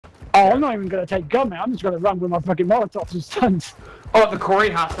Oh, I'm not even going to take gun, mate. I'm just going to run with my fucking Molotovs and stuns. Oh, the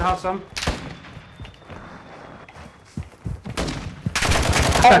quarry has to have some.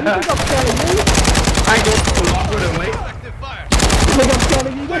 Oh, you think I'm scaring you? I go for a lot good away. You think I'm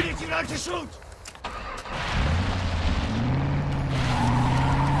scaring you? Where did you like to shoot?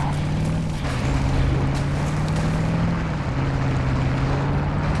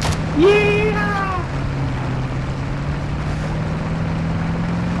 Yeah!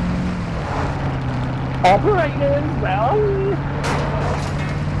 Operators, well...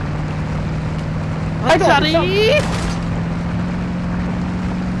 Hi, Daddy!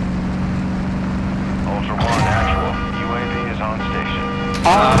 Ultra One, actual. UAV is on station.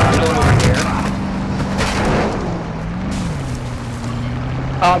 No one over here.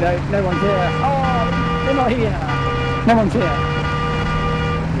 Oh, no one's here. Oh, they're not here. No one's here.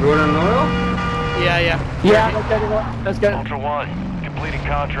 Rolling oil? Yeah. Yeah, let's go. Ultra One, completing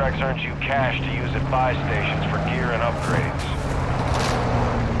contracts earns you cash to use at buy stations for gear and upgrades.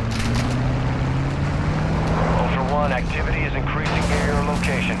 Ultra One, activity is increasing near your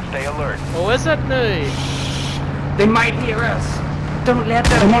location. Stay alert. Oh, is it now? They might hear us. Don't let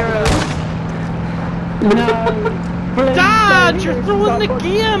them hear us. No. Please Dad, don't you're hear throwing the somebody.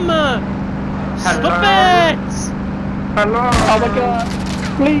 game! Stop Hello? it! Hello. Oh my god.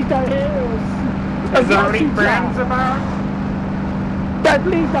 Please don't hear us. Is there any friends about? No,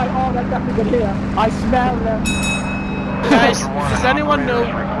 please don't. Oh, they're definitely good here. I smell them. Guys, does anyone know?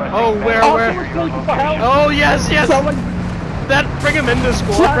 Oh, where? someone's looking for help. Oh, yes! Someone... That, bring him into the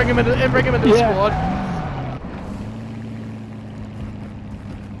squad, bring him into the Yeah. squad.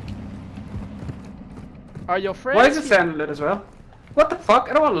 Are your friends? Why is it saying lit as well? What the fuck?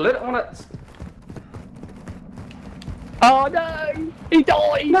 I don't want lit. I want to. Oh no! He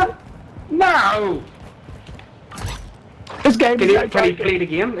died! No! This game Can is he so play broken. the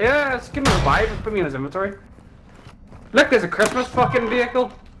game? Yeah, let's give him a revive and put me in his inventory. Look, there's a Christmas fucking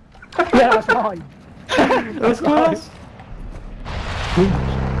vehicle. Yeah, that's mine. That's class.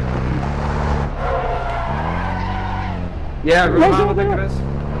 Yeah, good man, I think it is.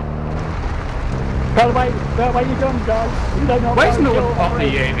 Go away you guns, guys. You don't know Why is no what one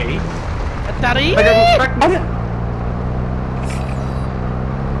popping the UAV? Daddy! I didn't expect I it. didn't...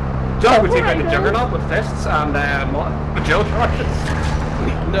 John would take out the Juggernaut with fists and Joe charges.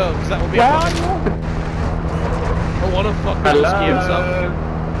 No, because that would be Where a are fucking... you? I want to fuck those games up.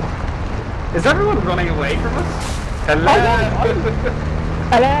 Is everyone running away from us? Hello?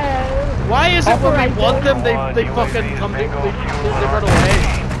 Hello? Why is it when we Operator. want them, they fucking come, they run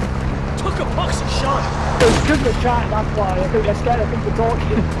away? Took a box of shot. It's because we're chatting, that's why. I think they're scared of people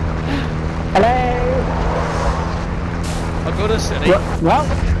talking. Hello? I'll go to the city. Well,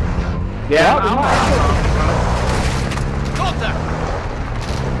 Yeah, well, Got that.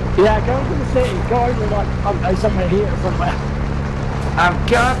 yeah, go into the city. Go over like, I don't know, somewhere here somewhere. I've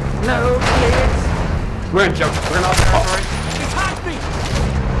got no kids. We're in jump. We're in our territory. Attack me.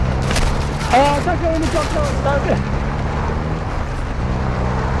 Oh, don't go in the jump zone, don't you?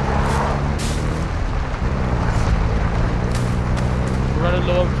 We're running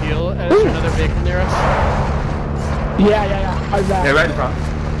low on fuel, and is there another vehicle near us? Yeah. Over there. Yeah, right in front.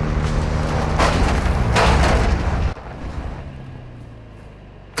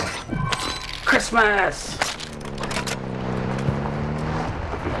 Christmas!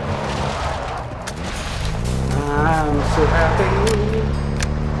 I'm so happy.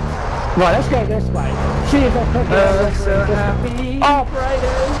 Right, let's go this way. See if they're cooking. I'm so happy.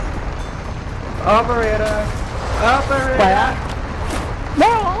 Operators! Operator! Operator! Where?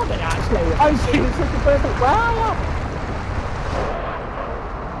 Where are they actually? Oh, see, it's like the person. Where?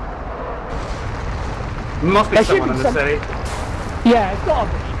 Must be There should someone be in the some- city. Yeah, it's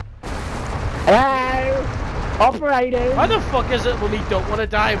gotta be. Hello? Operators! Why the fuck is it when we don't want to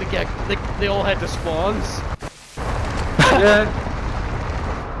die, we get, they all head to spawns? Yeah.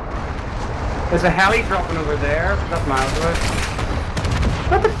 There's a heli dropping over there. That's miles away.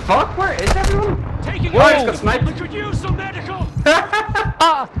 What the fuck? Where is everyone? Taking Whoa, it. it's got sniped. We could use some medical.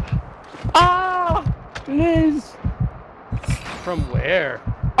 Ah! Liz! From where?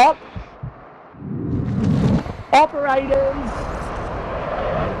 Operators!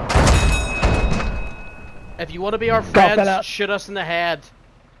 If you want to be our fella. friends, shoot us in the head.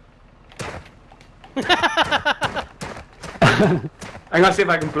 I'm gonna see if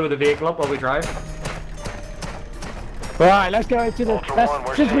I can blow the vehicle up while we drive. Right, let's go into the... Ultra One,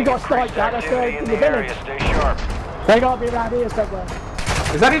 we're Since we seeing got sniped increased out, let's go activity into in the the village. area. Stay sharp. They gotta be around here somewhere.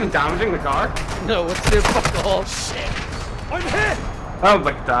 Is that even damaging the car? No, it's their fuck off. Shit. I'm hit. I'm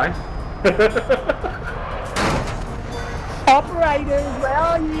about to die. Operators, where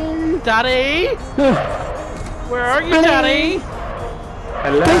are you? Daddy? Where are you, Daddy?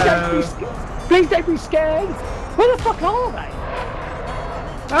 Hello. Please don't be scared. Where the fuck are they?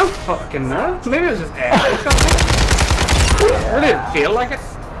 I don't fucking know. Maybe it was just air or something. It really didn't feel like it.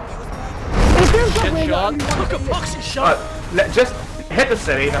 It feels like we're shot. not Took a boxing shot. Just hit the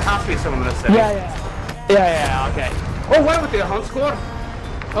city. There has to be someone in the city. Yeah, okay. Oh, what with the hunt squad?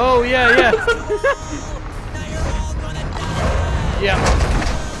 Oh, yeah. Yeah.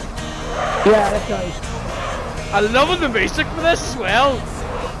 Yeah, that's nice. I'm loving the music for this as well.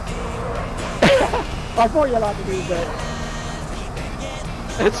 I thought you liked the music.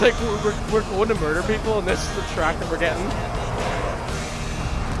 It's like we're going to murder people, and this is the track that we're getting.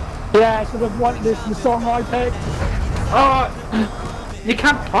 Yeah, so this is the song I picked. Oh, you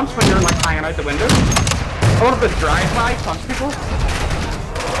can't punch when you're like hanging out the window. I want to drive-by punch people.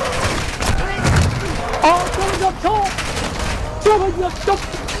 Oh, someone's up top! Someone's up top!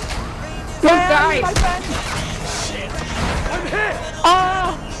 Guys! My friend! Shit. I'm hit.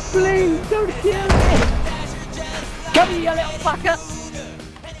 Ah! Please, don't kill me! Come here, you little fucker!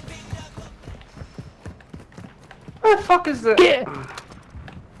 What the fuck is the... Get!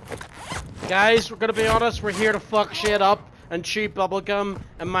 Guys, we're gonna be honest, we're here to fuck shit up and chew bubblegum,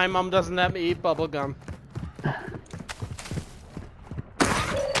 and my mum doesn't let me eat bubblegum.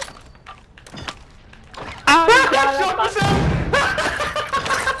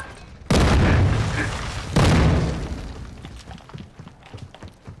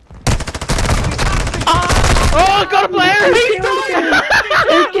 Oh, got a player!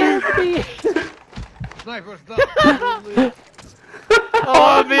 He killed me! Sniper's down.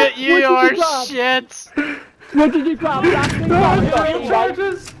 Oh, mate, you What are did you grab? shit! What did you grab? drill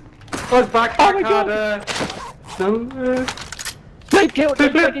charges! Oh, his backpack my God. had They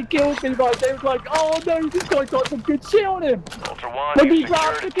fucking killed me, guys. They was like, oh no, this guy's got some good shit on him. Ultra One, Look, you've he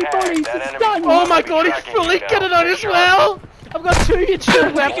grabbed secured fucking tag. bodies, That it's enemy done. squad Oh my will be god, he's tracking fully you down. getting on as Good job. well! I've got 2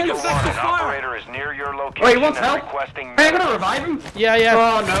 HQ weapons! Ultra One, an operator is near your location Wait, he wants and help? requesting Hey, I'm medical. gonna revive him! Yeah.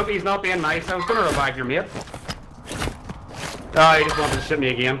 Oh no, he's not being nice. I was gonna revive your mate. Oh, he just wanted to shoot me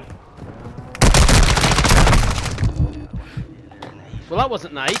again. Well, that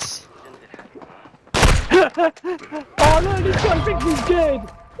wasn't nice. Oh no, this guy thinks he's good.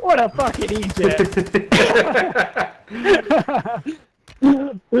 What a fucking idiot. He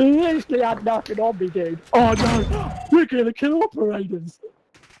literally had nothing on me, dude. Oh no, we're gonna kill operators.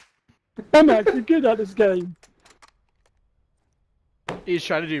 I'm actually good at this game. He's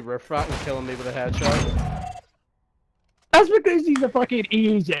trying to do riff rat and killing me with a headshot. That's because he's a fucking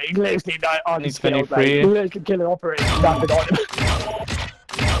idiot. He's literally not on his skills, mate. He's literally killing operators, nothing on him.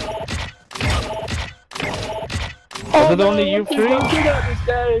 Is it only you three? I'm good at this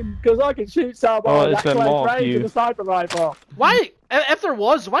game because I can shoot someone Oh, that it's a close mob, range you. with a sniper rifle. Why? If there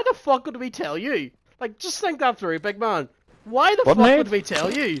was, why the fuck would we tell you? Like, just think that through, big man. Why the What, fuck mate? would we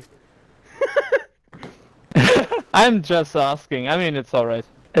tell you? I'm just asking. I mean, it's alright.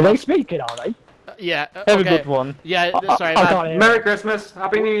 Are they speaking, are they? Yeah. Have okay. a good one. Yeah. Sorry, I man. can't hear. Merry Christmas,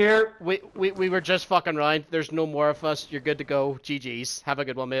 Happy New Year. We were just fucking around. There's no more of us. You're good to go. GG's. Have a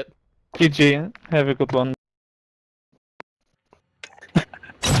good one, mate. GG. Have a good one.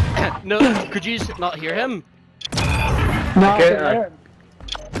 No, could you not hear him? No, Okay, I can't hear him.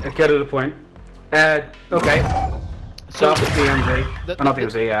 Let's get to the point. Okay. So, So, DMZ. the- Oh, not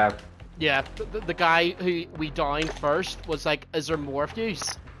DMZ, yeah, the guy who we downed first was like, is there more of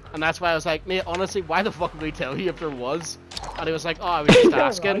yous? And that's why I was like, mate, honestly, why the fuck would we tell you if there was? And he was like, oh, I was just Yeah,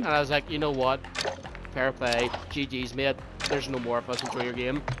 asking. right. And I was like, you know what? Fair play. GG's, mate. There's no more of us. Enjoy your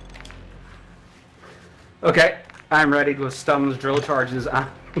game. Okay. I'm ready with stuns, drill charges, and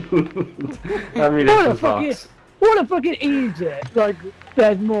What a ammunition fucking, box. what a fucking idiot! Like,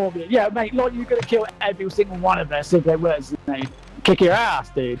 there's more of it. Yeah, mate, like you're gonna kill every single one of us if there was, mate. Kick your ass,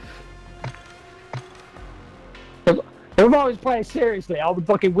 dude. If I was playing seriously, I would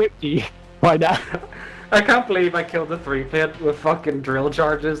fucking whip you right now. I can't believe I killed the 3-plate with fucking drill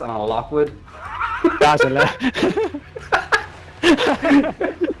charges and a Lockwood. That's hilarious.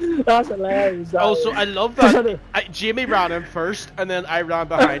 That's hilarious. Also, I love that Jamie ran in first, and then I ran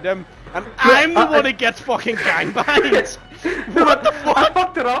behind him, and I'm the one who gets fucking gangbanged. What the I fuck?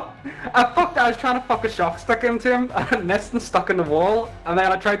 fucked it up. I was trying to fuck a shock stick into him, and Neston stuck in the wall, and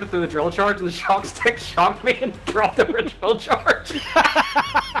then I tried to do the drill charge, and the shock stick shocked me and dropped the drill charge.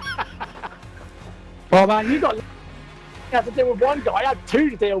 Well, man, you had to deal with one guy. I had two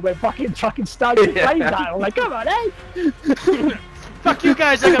to deal with. Fucking chucking stones and flames at him. I'm like, come on, eh? Fuck you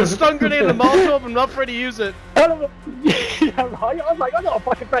guys! I got a stun grenade and a Molotov. I'm not ready to use it. Yeah, right. I was like, I'm not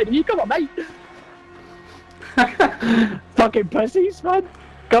fucking afraid of you. Come on, mate. Fucking pussies, man.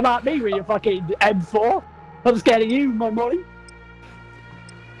 Come at me with your fucking M4. I'm scared of you, my money.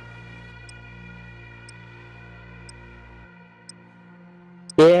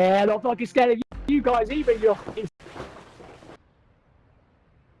 Yeah, I'm not fucking scared of you guys either, you fucking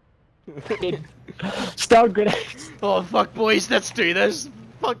stone grenades. Oh fuck, boys, let's do this.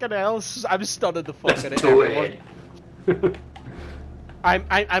 Fucking hell, I'm stunning the fuck out of do everyone. it.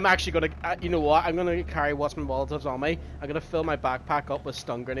 I'm actually gonna, you know what? I'm gonna carry what's my Molotovs on me. I'm gonna fill my backpack up with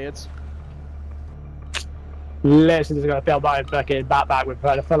stun grenades. Listen, just gonna fill my fucking backpack with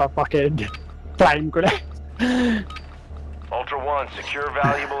full of fucking flame grenades. Ultra One, secure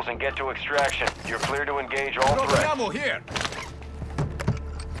valuables and get to extraction. You're clear to engage all Got the threats. ammo here.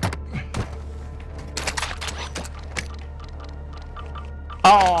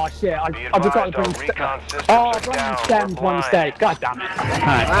 Oh shit, I Be just got advised, to our bring recon systems Oh, are I brought down. stems We're one blind. mistake. God damn it.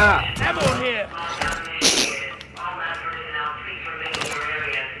 Ammo here.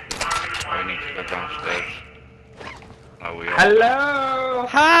 I need to go downstairs. Oh, we are. Hello!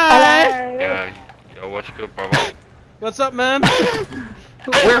 Hi! Yeah, yo, what's good, brother? What's up, man?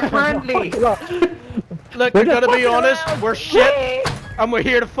 We're friendly! Look, we're gonna be honest, we're shit, and we're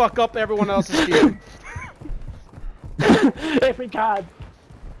here to fuck up everyone else's game. If we can.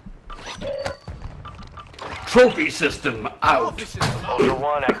 Trophy system out! Ultra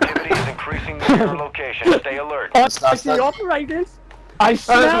One, activity is increasing near your location. Stay alert. I see operators. I Oh, there's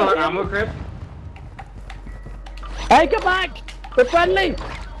smell another them. ammo crib. Hey, come back! We're friendly!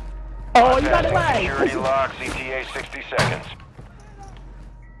 Oh, you ran Passing away! security lock, CTA 60 seconds.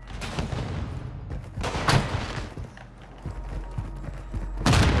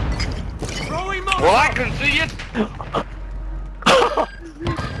 Throwing Well, Molotov. I can see it!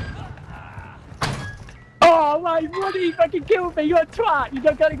 Oh, my what you fucking killed me? You're a twat! You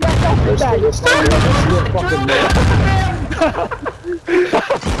don't gotta get off with that! You're Molotov out.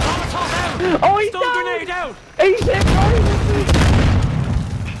 Oh, he's Stun down! grenade out. He's hit right!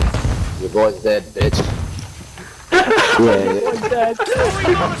 Your boy's dead, bitch. He's dead.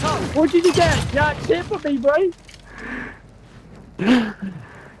 Throwing Molotov. What did you get? Jack, shit for me, bro!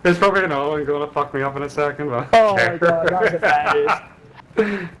 There's probably another one gonna fuck me up in a second, but... Oh my god, that's hilarious.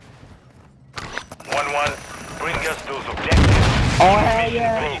 1-1, bring us those objectives. Oh, hell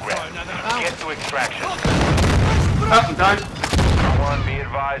yeah! Progress. Get to extraction. Oh, I'm down. Ultra One, be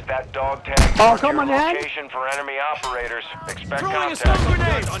advised that dog tag Oh, marks come your on, Ed. location for enemy operators. Expect Throwing a stun contact.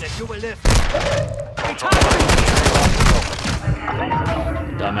 grenade. On it, you will live.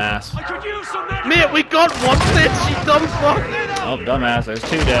 Dumbass. I could use some medic. Mate, we got one bitch, you dumb fuck! Oh, dumbass. There's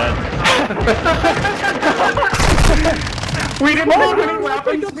two dead. We didn't have any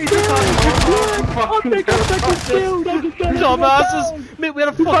weapons, we just had fucking Dumbasses! Mate, we had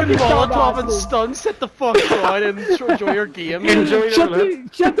a fucking Molotov and dumbasses. stun, sit the fuck down and enjoy your game. Enjoy your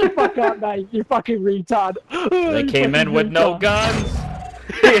loot. Shut the fuck up, mate, you fucking retard. They came in with no guns.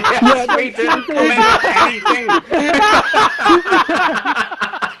 Yes, we didn't come in with anything.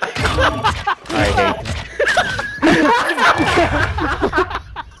 I hate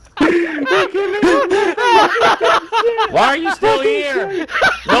Why are you still here?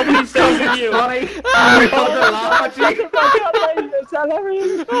 Nobody's saving you. Funny. We all laugh at you. It's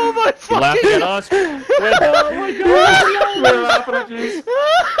hilarious. Oh my You fucking laughing at us? Oh my god. We're laughing at you.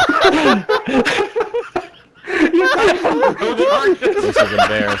 This is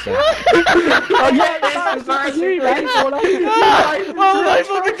embarrassing. Oh yeah, that's you, mate. Oh my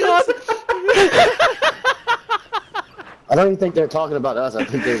fucking god! I don't even think they're talking about us. I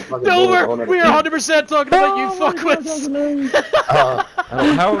think they're fucking. No, doing a whole we're nother 100% talking about you fuckwits!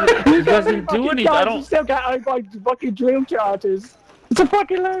 How you guys didn't do anything? I You don't. still got owned by fucking drill charges. It's a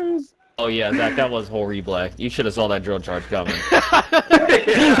fucking lose. Oh yeah, Zach, that was horrible. You should have saw that drill charge coming. Oh,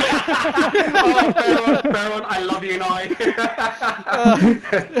 fair one, I love you now.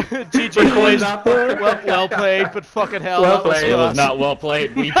 GG boys, well played, but fucking hell, Well that was played. It was fast. not well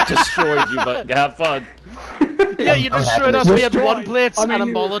played. We destroyed you, but have fun. Yeah, you destroyed us. happy. We had one blitz I mean, and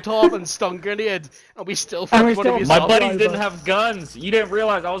a Molotov and stun grenade, and we still And we fucked one of still- you My up. buddies didn't have guns. You didn't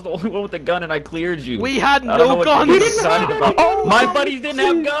realize I was the only one with the gun, and I cleared you. We had I don't know no what guns. you're excited about. Oh, My buddies didn't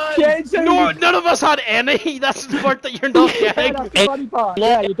have guns. Yeah, so No, none of us had any. That's the part that you're not yeah, getting. that's the funny part.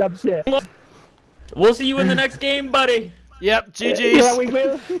 Yeah, you dumb shit. We'll see you in the next game, buddy. Yep, Yeah, GG's. we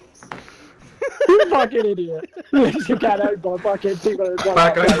will. You fucking idiot. You got out by fucking 200.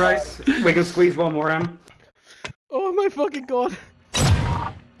 Back out, Bryce. We can squeeze one more in. Oh my fucking god.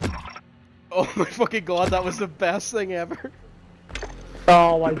 Oh my fucking god, that was the best thing ever.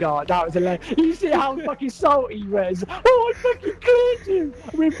 Oh my god, that was hilarious. You see how fucking salty he was? Oh, I fucking cleared you!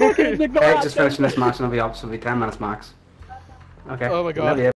 We fucking the guy. Just finishing this match and it'll be up, so it'll be 10 minutes max. Okay. Oh my God. Love you.